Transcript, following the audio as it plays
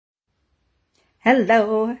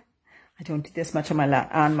Hello. I don't do this much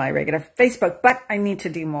on my regular Facebook, but I need to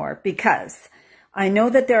do more because I know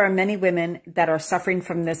that there are many women that are suffering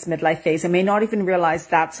from this midlife phase and may not even realize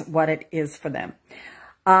that's what it is for them.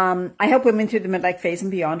 I help women through the midlife phase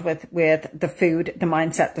and beyond with the food, the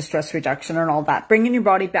mindset, the stress reduction and all that, bringing your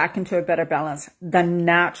body back into a better balance, the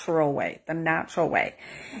natural way.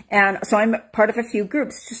 And so I'm part of a few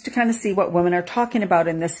groups just to kind of see what women are talking about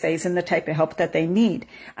in this phase and the type of help that they need.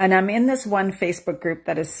 And I'm in this one Facebook group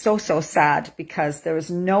that is so sad because there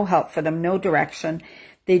is no help for them, no direction.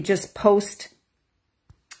 They just post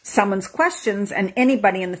someone's questions and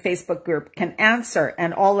anybody in the Facebook group can answer.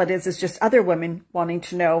 And all it is just other women wanting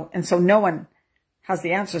to know. And so no one has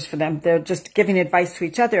the answers for them. They're just giving advice to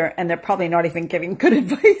each other and they're probably not even giving good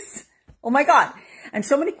advice. Oh my God. And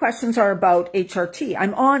so many questions are about HRT.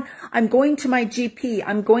 I'm going to my GP,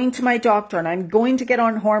 I'm going to my doctor and I'm going to get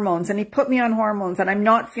on hormones and he put me on hormones and I'm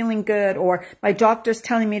not feeling good, or my doctor's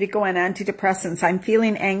telling me to go on antidepressants. I'm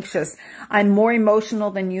feeling anxious. I'm more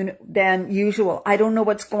emotional than usual. I don't know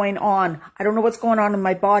what's going on. I don't know what's going on in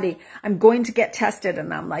my body. I'm going to get tested.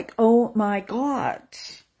 And I'm like, oh my God,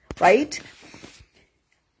 right?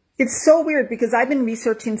 It's so weird because I've been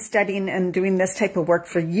researching, studying and doing this type of work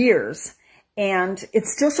for years. And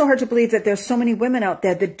it's still so hard to believe that there's so many women out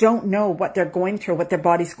there that don't know what they're going through, what their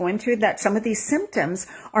body's going through, that some of these symptoms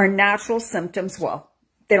are natural symptoms. Well,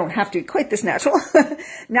 they don't have to be quite this natural.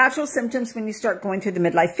 Natural symptoms when you start going through the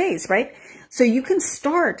midlife phase, right? So you can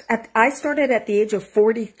I started at the age of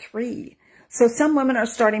 43. So some women are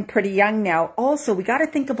starting pretty young now. Also, we got to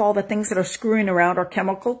think of all the things that are screwing around our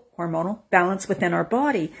chemical, hormonal balance within our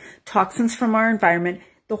body, toxins from our environment,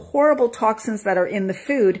 the horrible toxins that are in the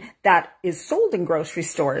food that is sold in grocery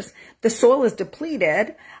stores. The soil is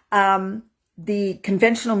depleted. The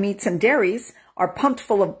conventional meats and dairies are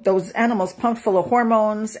those animals pumped full of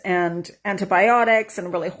hormones and antibiotics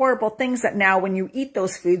and really horrible things that now when you eat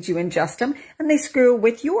those foods, you ingest them and they screw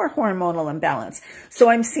with your hormonal imbalance. So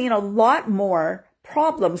I'm seeing a lot more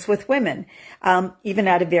problems with women, even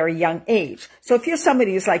at a very young age. So if you're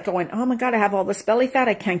somebody who's like going, oh my God, I have all this belly fat,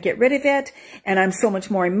 I can't get rid of it, and I'm so much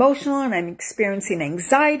more emotional, and I'm experiencing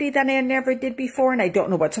anxiety than I never did before, and I don't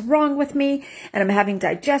know what's wrong with me, and I'm having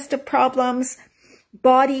digestive problems,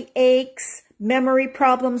 body aches, memory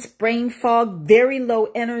problems, brain fog, very low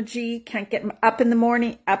energy, can't get up in the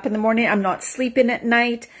morning, I'm not sleeping at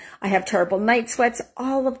night, I have terrible night sweats,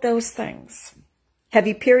 all of those things.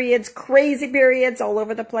 Heavy periods, crazy periods all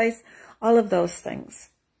over the place, all of those things.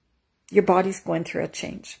 Your body's going through a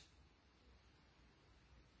change.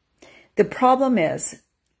 The problem is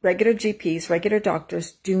regular GPs, regular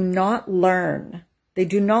doctors do not learn. They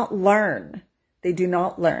do not learn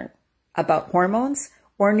about hormones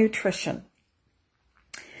or nutrition.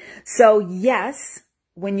 So yes,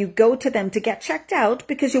 when you go to them to get checked out,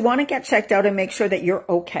 because you want to get checked out and make sure that you're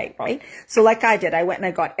okay, right? So like I did, I went and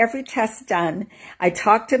I got every test done. I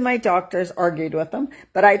talked to my doctors, argued with them,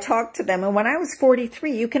 but I talked to them. And when I was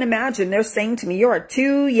 43, you can imagine they're saying to me, you're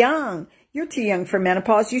too young. You're too young for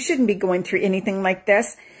menopause. You shouldn't be going through anything like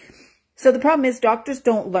this. So the problem is doctors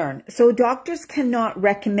don't learn. So doctors cannot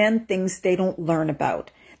recommend things they don't learn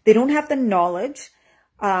about. They don't have the knowledge.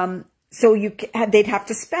 So they'd have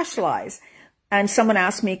to specialize. And someone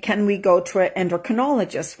asked me, can we go to an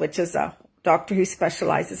endocrinologist, which is a doctor who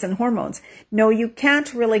specializes in hormones? No, you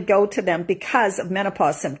can't really go to them because of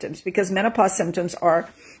menopause symptoms, because menopause symptoms are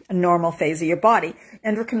a normal phase of your body.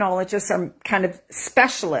 Endocrinologists are kind of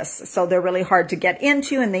specialists, so they're really hard to get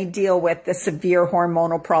into, and they deal with the severe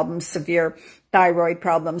hormonal problems, severe thyroid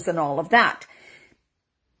problems, and all of that.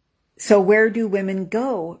 So where do women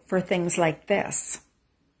go for things like this?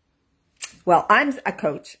 Well, I'm a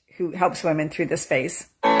coach who helps women through this phase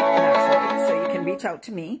naturally, so you can reach out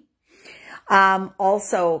to me.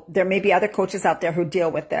 Also, there may be other coaches out there who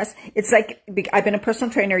deal with this. It's like, I've been a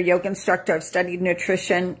personal trainer, yoga instructor, I've studied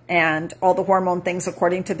nutrition and all the hormone things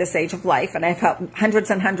according to this age of life, and I've helped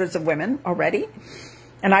hundreds and hundreds of women already,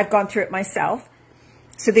 and I've gone through it myself.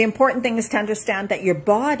 So the important thing is to understand that your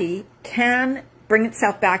body can bring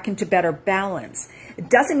itself back into better balance. It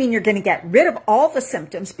doesn't mean you're going to get rid of all the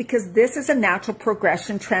symptoms, because this is a natural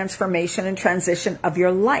progression, transformation, and transition of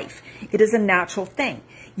your life. It is a natural thing.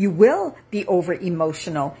 You will be over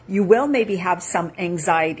emotional. You will maybe have some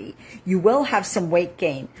anxiety. You will have some weight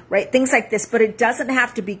gain, right? Things like this, but it doesn't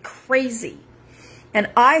have to be crazy. And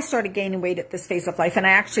I started gaining weight at this phase of life, and I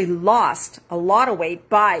actually lost a lot of weight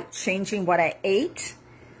by changing what I ate,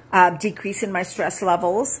 decreasing my stress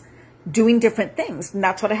levels, doing different things. And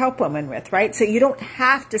that's what I help women with, right? So you don't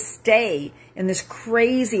have to stay in this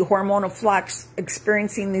crazy hormonal flux,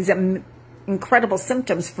 experiencing these incredible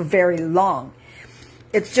symptoms for very long.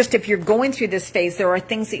 It's just if you're going through this phase, there are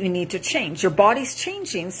things that you need to change. Your body's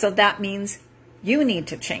changing, so that means you need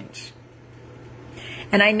to change.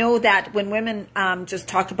 And I know that when women just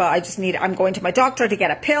talk about, I'm going to my doctor to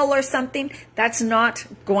get a pill or something, that's not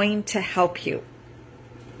going to help you.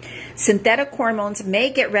 Synthetic hormones may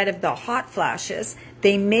get rid of the hot flashes.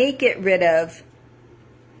 They may get rid of,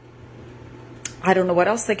 I don't know what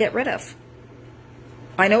else they get rid of.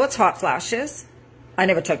 I know it's hot flashes. I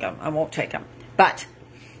never took them. I won't take them. But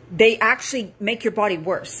they actually make your body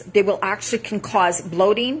worse. They will actually can cause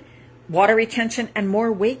bloating, water retention, and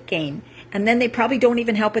more weight gain. And then they probably don't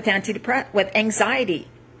even help with with anxiety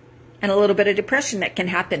and a little bit of depression that can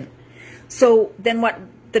happen. So then what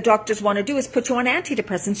the doctors want to do is put you on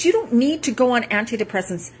antidepressants. You don't need to go on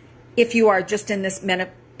antidepressants if you are just in this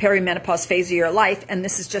perimenopause phase of your life, and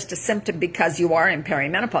this is just a symptom because you are in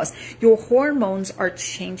perimenopause. Your hormones are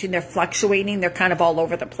changing. They're fluctuating. They're kind of all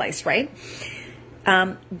over the place, right?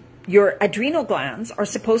 Your adrenal glands are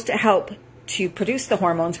supposed to help to produce the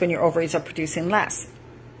hormones when your ovaries are producing less.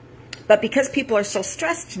 But because people are so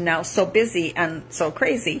stressed now, so busy and so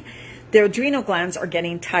crazy, their adrenal glands are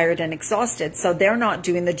getting tired and exhausted. So they're not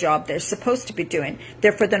doing the job they're supposed to be doing.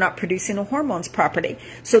 Therefore, they're not producing the hormones properly.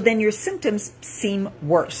 So then your symptoms seem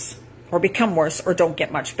worse or become worse or don't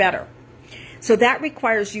get much better. So that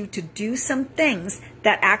requires you to do some things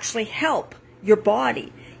that actually help your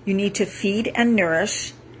body. You need to feed and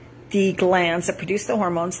nourish the glands that produce the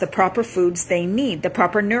hormones, the proper foods they need, the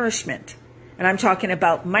proper nourishment. And I'm talking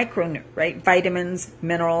about right? Vitamins,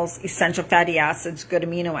 minerals, essential fatty acids, good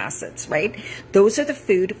amino acids, right? Those are the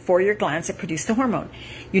food for your glands that produce the hormone.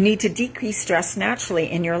 You need to decrease stress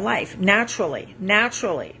naturally in your life. Naturally.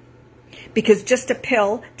 Because just a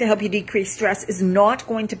pill to help you decrease stress is not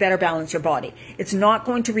going to better balance your body. It's not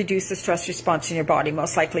going to reduce the stress response in your body.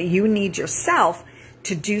 Most likely you need yourself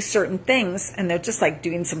to do certain things, and they're just like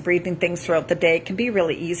doing some breathing things throughout the day. It can be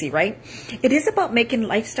really easy, right? It is about making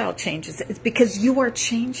lifestyle changes. It's because you are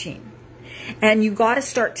changing, and you got to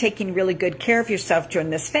start taking really good care of yourself during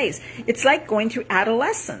this phase. It's like going through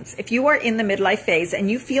adolescence. If you are in the midlife phase and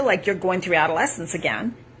you feel like you're going through adolescence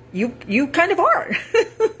again, you kind of are.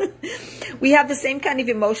 We have the same kind of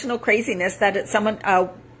emotional craziness that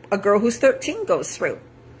a girl who's 13 goes through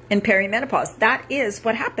in perimenopause. That is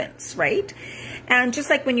what happens, right? And just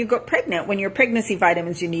like when you get pregnant, when your pregnancy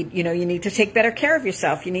vitamins, you need to take better care of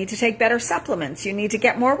yourself. You need to take better supplements. You need to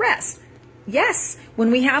get more rest. Yes,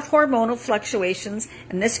 when we have hormonal fluctuations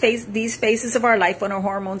and these phases of our life when our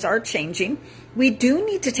hormones are changing, we do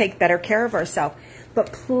need to take better care of ourselves.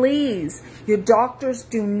 But please, your doctors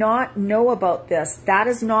do not know about this. That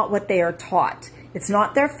is not what they are taught. It's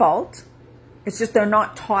not their fault. It's just they're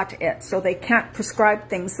not taught it. So they can't prescribe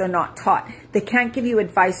things they're not taught. They can't give you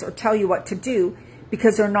advice or tell you what to do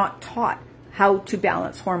because they're not taught how to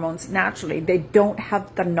balance hormones naturally. They don't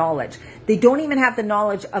have the knowledge. They don't even have the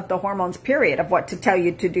knowledge of the hormones, period, of what to tell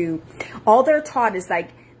you to do. All they're taught is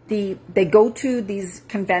like they go to these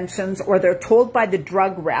conventions or they're told by the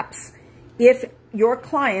drug reps, if your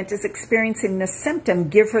client is experiencing this symptom,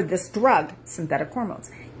 give her this drug, synthetic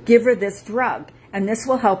hormones. Give her this drug, and this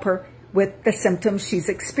will help her with the symptoms she's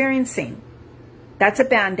experiencing. That's a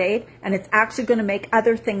Band-Aid, and it's actually going to make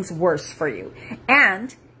other things worse for you.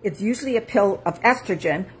 And it's usually a pill of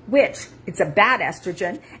estrogen, which it's a bad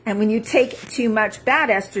estrogen. And when you take too much bad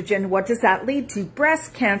estrogen, what does that lead to?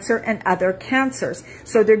 Breast cancer and other cancers.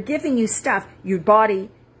 So they're giving you stuff your body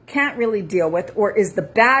can't really deal with, or is the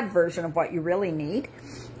bad version of what you really need.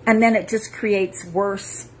 And then it just creates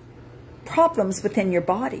worse problems within your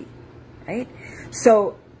body, right?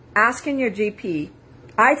 So asking your GP,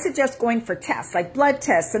 I suggest going for tests, like blood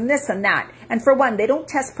tests and this and that. And for one, they don't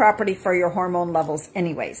test properly for your hormone levels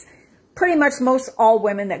anyways. Pretty much most all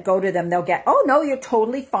women that go to them, they'll get, oh no, you're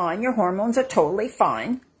totally fine. Your hormones are totally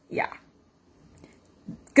fine. Yeah.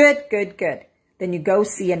 Good, good, good. Then you go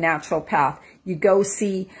see a naturopath. You go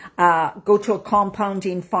see, go to a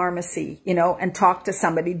compounding pharmacy, and talk to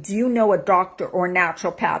somebody. Do you know a doctor or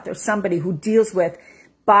naturopath or somebody who deals with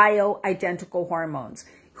bioidentical hormones,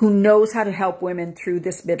 who knows how to help women through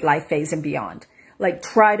this midlife phase and beyond? Like,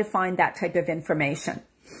 try to find that type of information.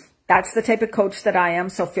 That's the type of coach that I am,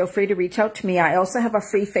 so feel free to reach out to me. I also have a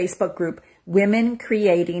free Facebook group, Women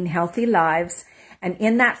Creating Healthy Lives. And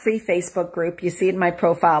in that free Facebook group, you see in my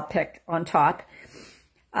profile pic on top,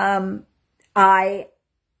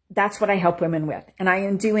 that's what I help women with. And I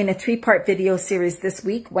am doing a 3-part video series this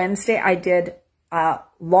week. Wednesday, I did a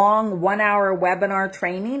long 1-hour webinar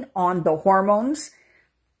training on the hormones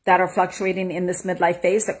that are fluctuating in this midlife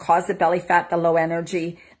phase that cause the belly fat, the low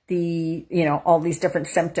energy, all these different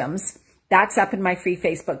symptoms. That's up in my free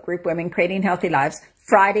Facebook group, Women Creating Healthy Lives.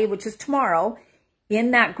 Friday, which is tomorrow,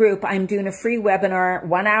 in that group, I'm doing a free webinar,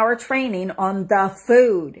 1-hour training on the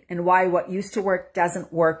food and why what used to work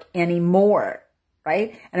doesn't work anymore,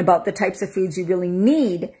 right? And about the types of foods you really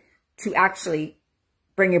need to actually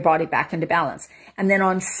bring your body back into balance. And then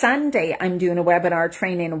on Sunday, I'm doing a webinar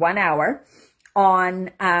training, 1 hour,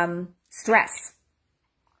 on stress.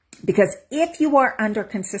 Because if you are under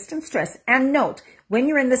consistent stress, and note, when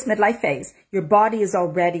you're in this midlife phase, your body is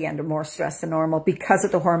already under more stress than normal because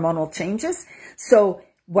of the hormonal changes. So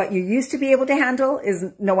what you used to be able to handle is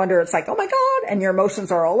no wonder it's like, oh my God, and your emotions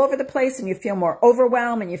are all over the place and you feel more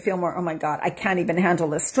overwhelmed and you feel more, oh my God, I can't even handle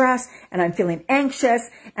this stress and I'm feeling anxious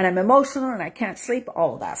and I'm emotional and I can't sleep,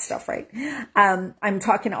 all of that stuff, right? I'm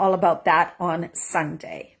talking all about that on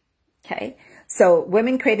Sunday, okay? So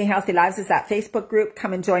Women Creating Healthy Lives is that Facebook group.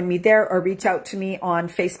 Come and join me there or reach out to me on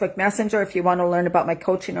Facebook Messenger if you want to learn about my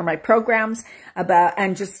coaching or my programs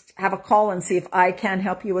and just have a call and see if I can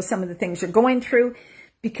help you with some of the things you're going through.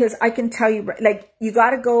 Because I can tell you, like, you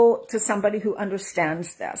got to go to somebody who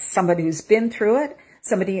understands this, somebody who's been through it,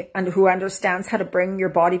 somebody who understands how to bring your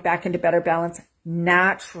body back into better balance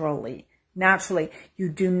naturally. Naturally.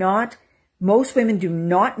 Most women do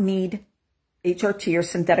not need HRT or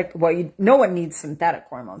synthetic, well, no one needs synthetic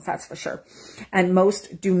hormones, that's for sure. And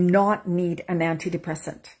most do not need an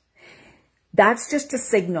antidepressant. That's just a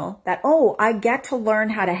signal that, oh, I get to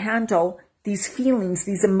learn how to handle these feelings,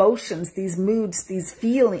 these emotions, these moods, these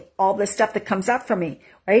feelings, all this stuff that comes up for me,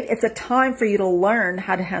 right? It's a time for you to learn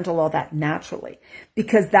how to handle all that naturally,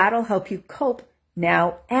 because that'll help you cope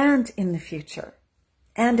now and in the future.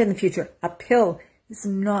 And in the future, a pill is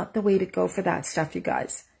not the way to go for that stuff, you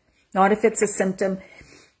guys. Not if it's a symptom.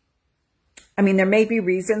 I mean, there may be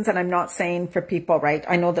reasons, and I'm not saying for people, right?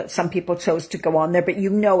 I know that some people chose to go on there, but you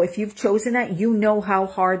know, if you've chosen it, you know how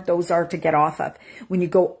hard those are to get off of. When you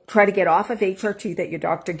go try to get off of HRT that your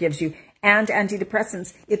doctor gives you and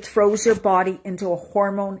antidepressants, it throws your body into a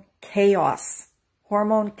hormone chaos.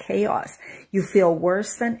 Hormone chaos. You feel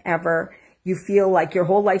worse than ever. You feel like your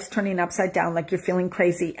whole life's turning upside down, like you're feeling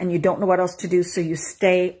crazy, and you don't know what else to do, so you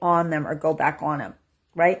stay on them or go back on them,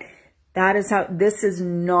 right? That is how, this is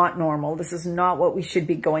not normal. This is not what we should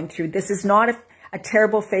be going through. This is not a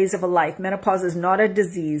terrible phase of a life. Menopause is not a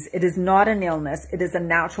disease. It is not an illness. It is a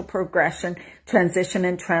natural progression, transition,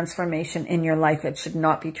 and transformation in your life. It should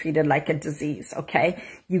not be treated like a disease, okay?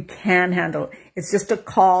 You can handle it. It's just a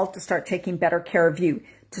call to start taking better care of you,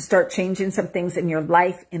 to start changing some things in your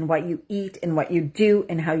life, in what you eat, in what you do,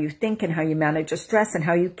 and how you think, and how you manage your stress, and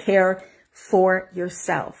how you care for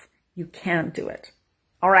yourself. You can do it.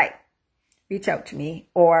 All right. Reach out to me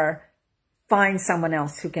or find someone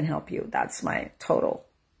else who can help you. That's my total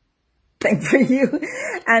thing for you.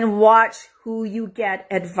 And watch who you get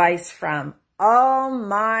advice from. Oh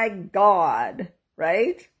my God,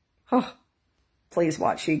 right? Oh, please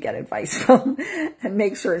watch who you get advice from and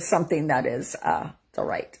make sure it's something that is the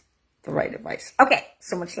right advice. Okay,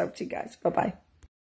 so much love to you guys. Bye-bye.